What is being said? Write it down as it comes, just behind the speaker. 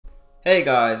Hey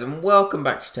guys, and welcome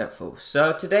back to Techful.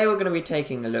 So today we're going to be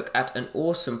taking a look at an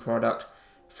awesome product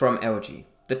from LG,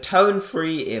 the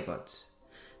tone-free earbuds.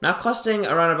 Now costing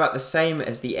around about the same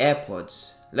as the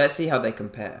Airpods, let's see how they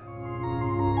compare.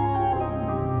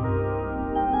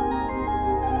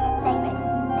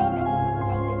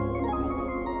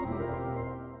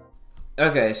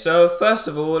 Okay, so first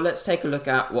of all, let's take a look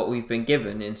at what we've been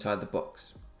given inside the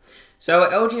box. So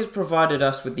LG has provided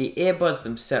us with the earbuds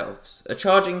themselves, a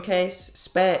charging case,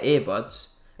 spare earbuds,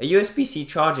 a USB-C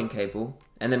charging cable,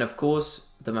 and then of course,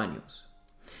 the manuals.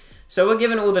 So we're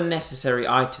given all the necessary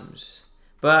items,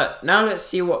 but now let's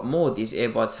see what more these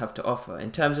earbuds have to offer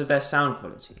in terms of their sound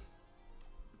quality.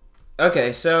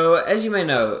 Okay, so as you may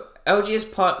know, LG has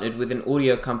partnered with an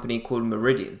audio company called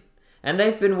Meridian, and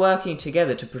they've been working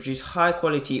together to produce high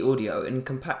quality audio in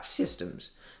compact systems,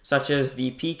 such as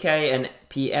the PK and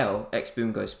PL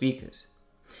X-Boom Go speakers.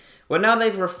 Well, now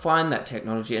they've refined that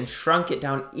technology and shrunk it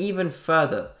down even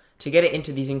further to get it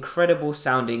into these incredible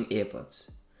sounding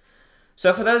earbuds.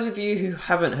 So for those of you who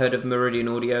haven't heard of Meridian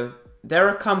Audio, they're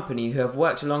a company who have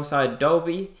worked alongside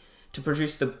Dolby to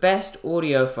produce the best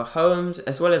audio for homes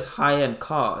as well as high-end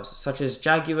cars such as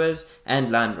Jaguars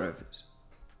and Land Rovers.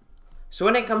 So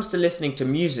when it comes to listening to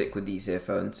music with these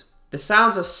earphones, the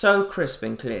sounds are so crisp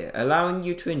and clear, allowing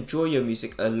you to enjoy your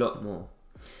music a lot more.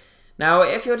 Now,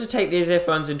 if you were to take these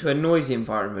earphones into a noisy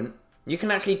environment, you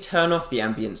can actually turn off the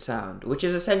ambient sound, which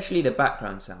is essentially the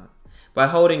background sound, by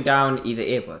holding down either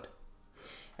earbud.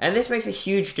 And this makes a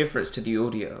huge difference to the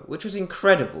audio, which was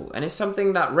incredible and is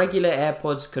something that regular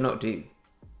AirPods cannot do.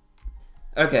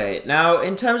 Okay, now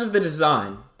in terms of the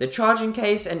design, the charging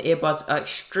case and earbuds are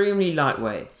extremely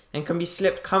lightweight and can be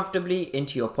slipped comfortably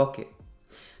into your pocket.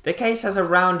 The case has a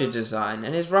rounded design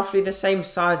and is roughly the same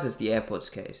size as the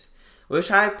AirPods case,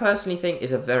 which I personally think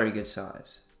is a very good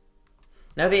size.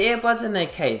 Now the earbuds in their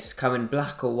case come in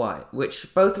black or white,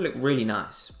 which both look really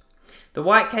nice. The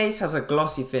white case has a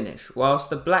glossy finish,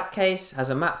 whilst the black case has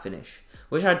a matte finish,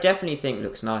 which I definitely think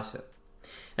looks nicer.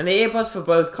 And the earbuds for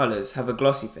both colours have a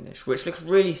glossy finish, which looks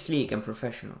really sleek and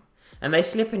professional, and they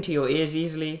slip into your ears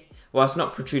easily, whilst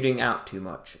not protruding out too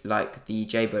much, like the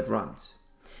Jaybird runs,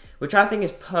 which I think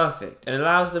is perfect and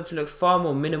allows them to look far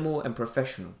more minimal and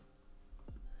professional.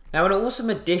 Now an awesome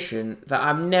addition that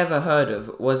I've never heard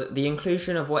of was the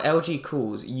inclusion of what LG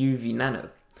calls UVnano,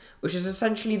 which is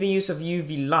essentially the use of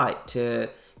UV light to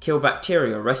kill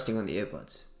bacteria resting on the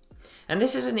earbuds. And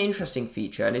this is an interesting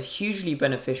feature and is hugely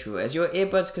beneficial as your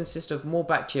earbuds consist of more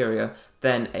bacteria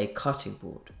than a cutting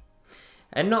board.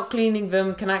 And not cleaning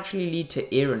them can actually lead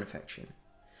to ear infection.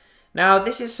 Now,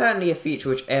 this is certainly a feature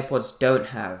which AirPods don't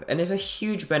have and is a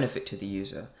huge benefit to the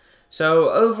user. So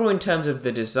overall in terms of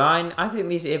the design, I think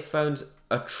these earphones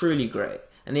are truly great,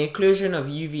 and the inclusion of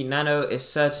UVnano is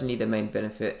certainly the main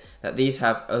benefit that these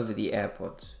have over the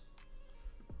AirPods.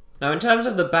 Now in terms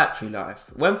of the battery life,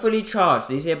 when fully charged,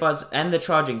 these earbuds and the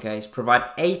charging case provide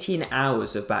 18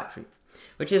 hours of battery,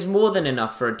 which is more than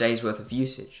enough for a day's worth of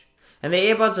usage. And the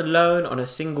earbuds alone on a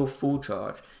single full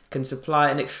charge can supply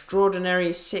an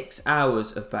extraordinary 6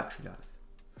 hours of battery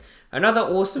life. Another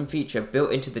awesome feature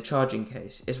built into the charging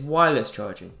case is wireless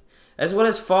charging, as well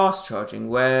as fast charging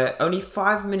where only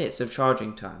 5 minutes of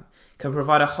charging time can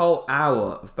provide a whole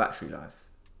hour of battery life.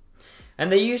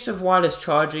 And the use of wireless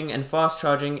charging and fast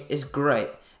charging is great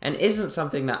and isn't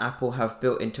something that Apple have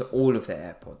built into all of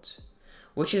their AirPods,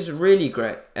 which is really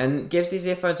great and gives these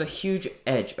earphones a huge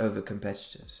edge over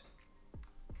competitors.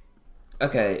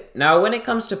 Okay, now when it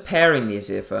comes to pairing these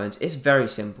earphones, it's very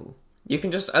simple. You can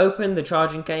just open the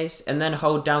charging case and then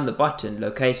hold down the button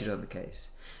located on the case.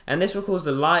 And this will cause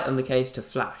the light on the case to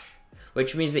flash,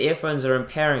 which means the earphones are in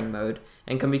pairing mode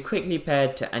and can be quickly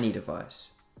paired to any device.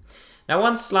 Now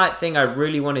one slight thing I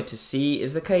really wanted to see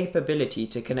is the capability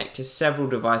to connect to several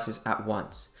devices at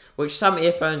once, which some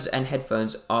earphones and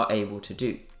headphones are able to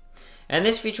do. And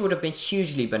this feature would have been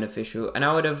hugely beneficial, and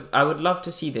I would love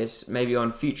to see this maybe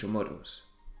on future models.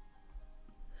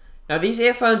 Now these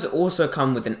earphones also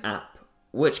come with an app,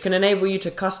 which can enable you to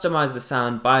customize the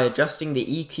sound by adjusting the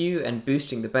EQ and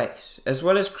boosting the bass, as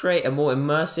well as create a more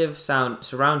immersive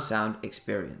surround sound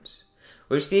experience,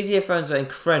 which these earphones are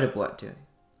incredible at doing.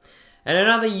 And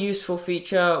another useful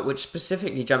feature which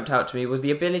specifically jumped out to me was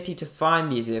the ability to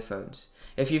find these earphones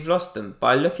if you've lost them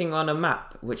by looking on a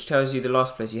map which tells you the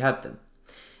last place you had them.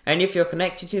 And if you're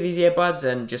connected to these earbuds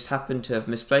and just happen to have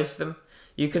misplaced them,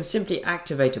 you can simply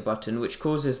activate a button which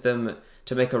causes them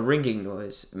to make a ringing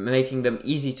noise, making them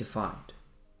easy to find.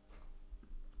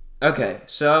 Okay,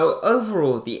 so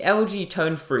overall the LG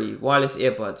tone-free wireless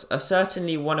earbuds are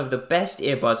certainly one of the best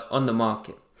earbuds on the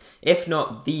market, if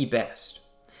not the best.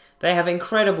 They have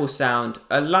incredible sound,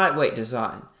 a lightweight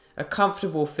design, a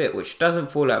comfortable fit which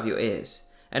doesn't fall out of your ears,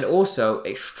 and also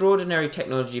extraordinary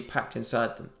technology packed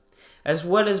inside them, as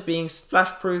well as being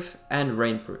splash-proof and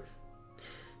rainproof.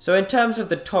 So in terms of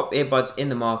the top earbuds in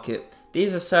the market,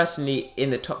 these are certainly in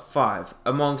the top 5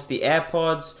 amongst the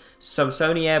AirPods, some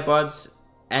Sony Earbuds,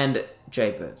 and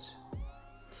Jaybirds.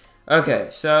 Okay,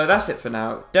 so that's it for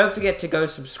now. Don't forget to go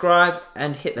subscribe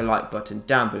and hit the like button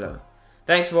down below.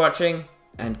 Thanks for watching,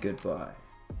 and goodbye.